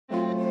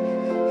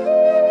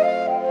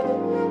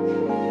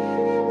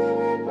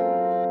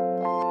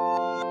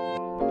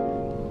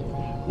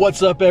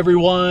What's up,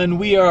 everyone?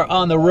 We are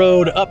on the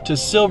road up to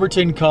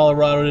Silverton,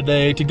 Colorado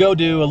today to go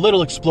do a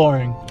little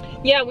exploring.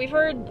 Yeah, we've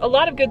heard a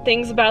lot of good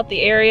things about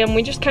the area and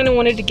we just kind of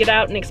wanted to get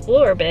out and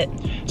explore a bit.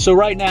 So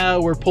right now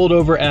we're pulled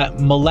over at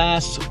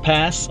Molass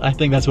Pass, I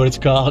think that's what it's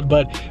called,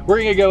 but we're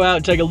gonna go out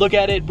and take a look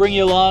at it, bring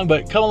you along,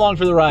 but come along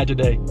for the ride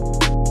today.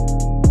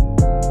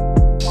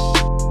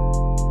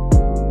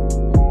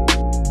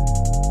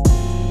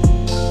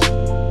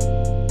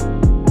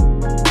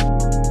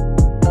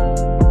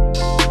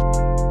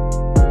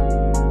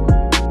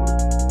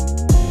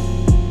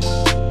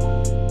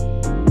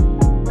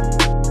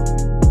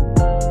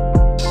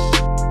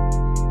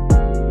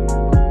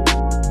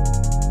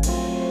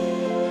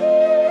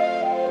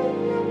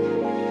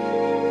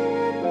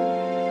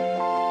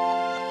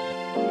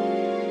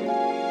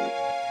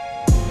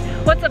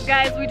 What's up,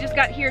 guys? We just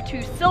got here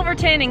to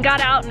Silverton and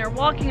got out and are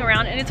walking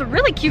around, and it's a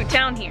really cute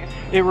town here.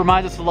 It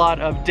reminds us a lot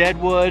of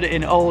Deadwood,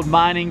 an old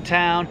mining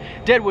town.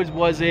 Deadwood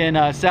was in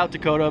South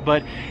Dakota,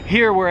 but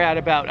here we're at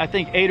about, I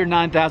think, 8,000 or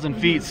 9,000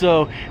 feet,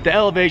 so the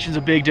elevation's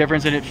a big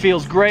difference and it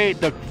feels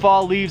great. The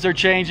fall leaves are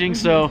changing,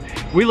 so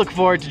we look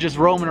forward to just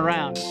roaming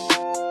around.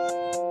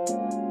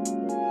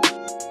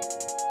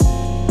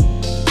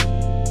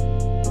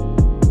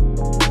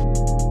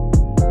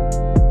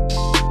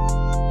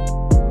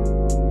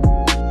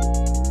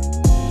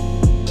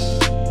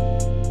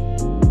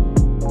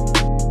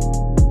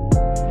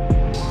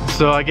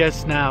 So I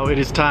guess now it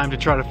is time to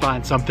try to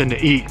find something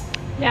to eat.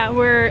 Yeah,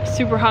 we're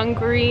super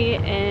hungry,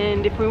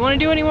 and if we want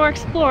to do any more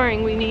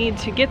exploring, we need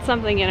to get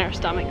something in our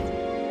stomachs.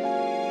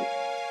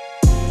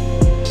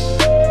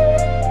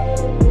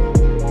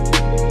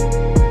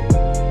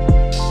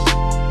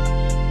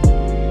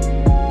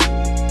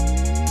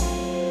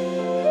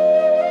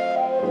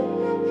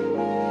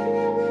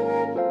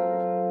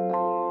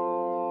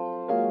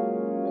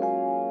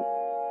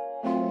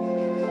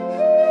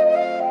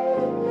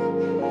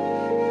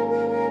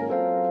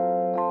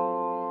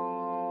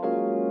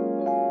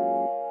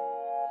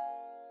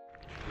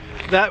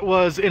 That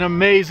was an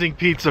amazing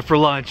pizza for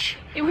lunch.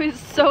 It was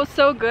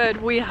so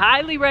good. We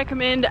highly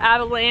recommend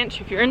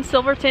Avalanche if you're in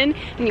Silverton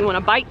and you want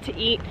a bite to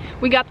eat.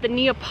 We got the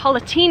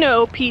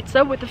Neapolitano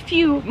pizza with a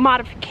few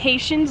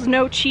modifications,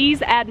 no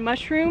cheese, add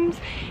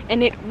mushrooms,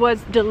 and it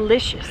was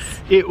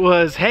delicious. It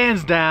was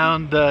hands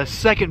down the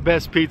second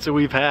best pizza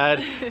we've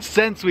had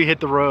since we hit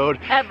the road.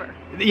 Ever.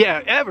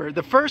 Yeah, ever.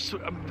 The first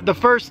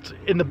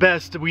and the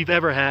best we've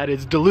ever had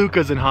is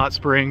DeLuca's in Hot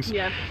Springs.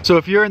 Yeah. So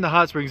if you're in the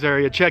Hot Springs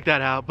area, check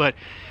that out. But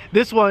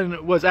this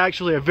one was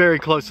actually a very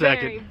close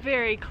second.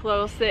 Very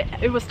close.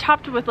 It was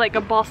topped with like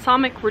a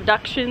balsamic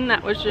reduction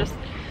that was just,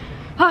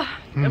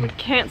 we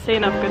can't say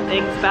enough good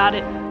things about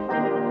it.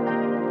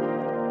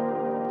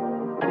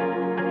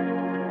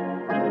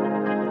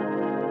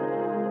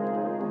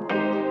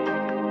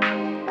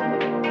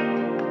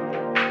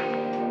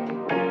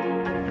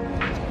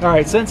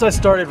 Alright, since I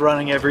started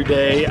running every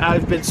day,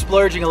 I've been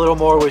splurging a little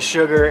more with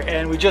sugar,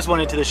 and we just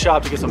went into the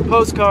shop to get some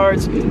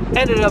postcards.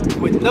 Ended up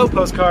with no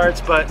postcards,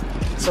 but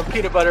some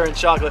peanut butter and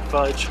chocolate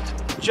fudge.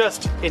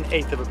 Just an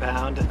 1/8 of a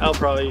pound. I'll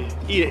probably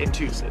eat it in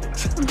 2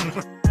 sittings.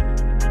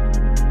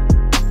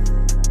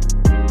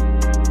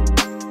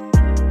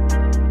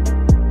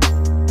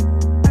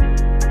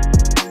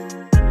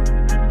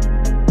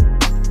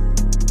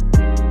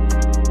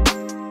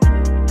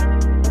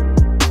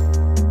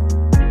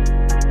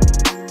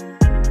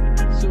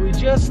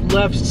 Just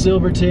left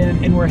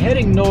Silverton and we're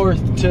heading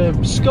north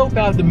to scope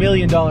out the $1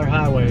 Million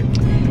Highway.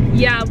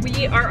 Yeah,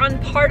 we are on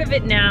part of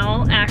it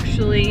now,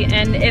 actually,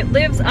 and it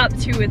lives up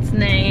to its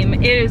name.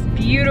 It is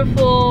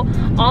beautiful.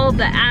 All of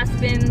the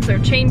aspens are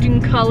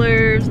changing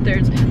colors.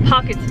 There's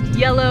pockets of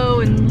yellow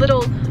and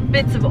little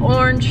bits of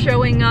orange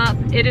showing up.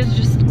 It is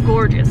just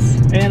gorgeous.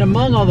 And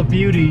among all the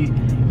beauty,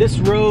 this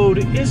road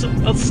is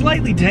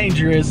slightly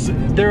dangerous.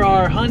 There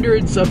are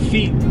hundreds of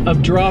feet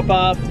of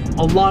drop-off,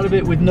 a lot of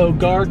it with no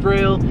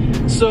guardrail.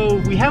 So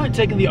we haven't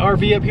taken the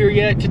RV up here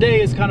yet.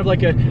 Today is kind of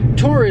like a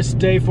tourist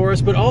day for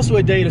us, but also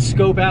a day to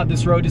scope out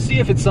this road to see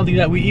if it's something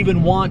that we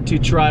even want to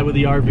try with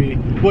the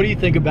RV. What do you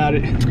think about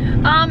it?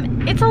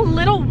 It's a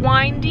little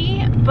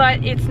windy,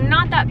 but it's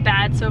not that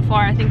bad so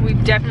far. I think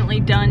we've definitely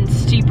done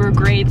steeper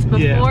grades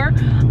before.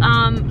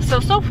 Yeah.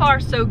 So far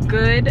so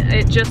good.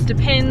 It just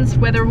depends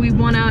whether we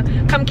want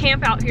to come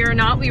camp out here or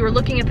not. We were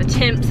looking at the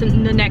temps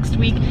in the next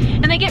week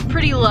and they get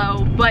pretty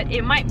low, but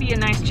it might be a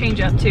nice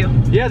change up too.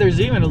 Yeah, there's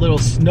even a little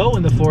snow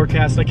in the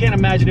forecast. I can't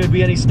imagine it would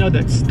be any snow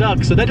that's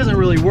stuck, so that doesn't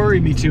really worry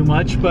me too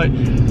much, but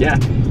yeah,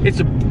 it's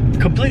a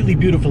completely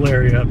beautiful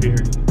area up here.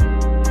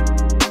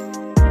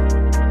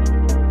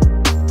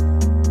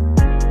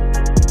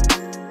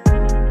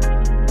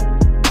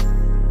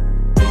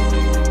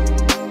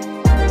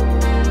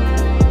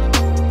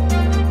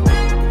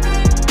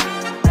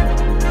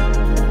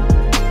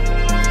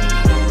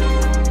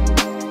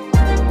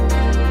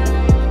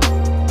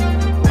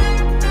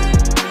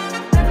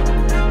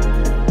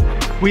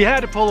 We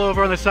had to pull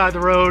over on the side of the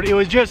road. It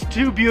was just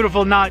too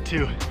beautiful not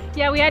to.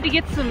 Yeah, we had to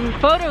get some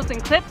photos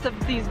and clips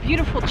of these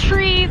beautiful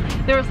trees.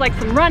 There was like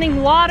some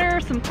running water,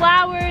 some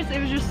flowers. It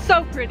was just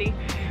so pretty.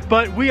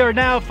 But we are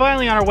now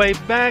finally on our way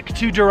back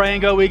to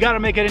Durango. We got to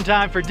make it in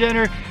time for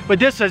dinner, but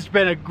this has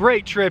been a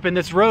great trip, and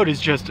this road is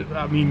just,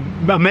 I mean,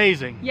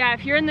 amazing. Yeah,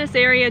 if you're in this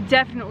area,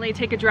 definitely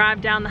take a drive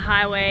down the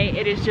highway.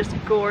 It is just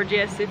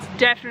gorgeous. It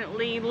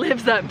definitely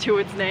lives up to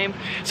its name.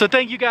 So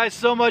thank you guys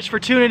so much for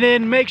tuning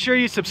in. Make sure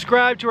you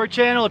subscribe to our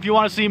channel if you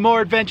want to see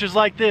more adventures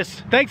like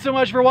this. Thanks so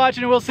much for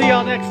watching, and we'll see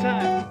y'all next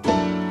time.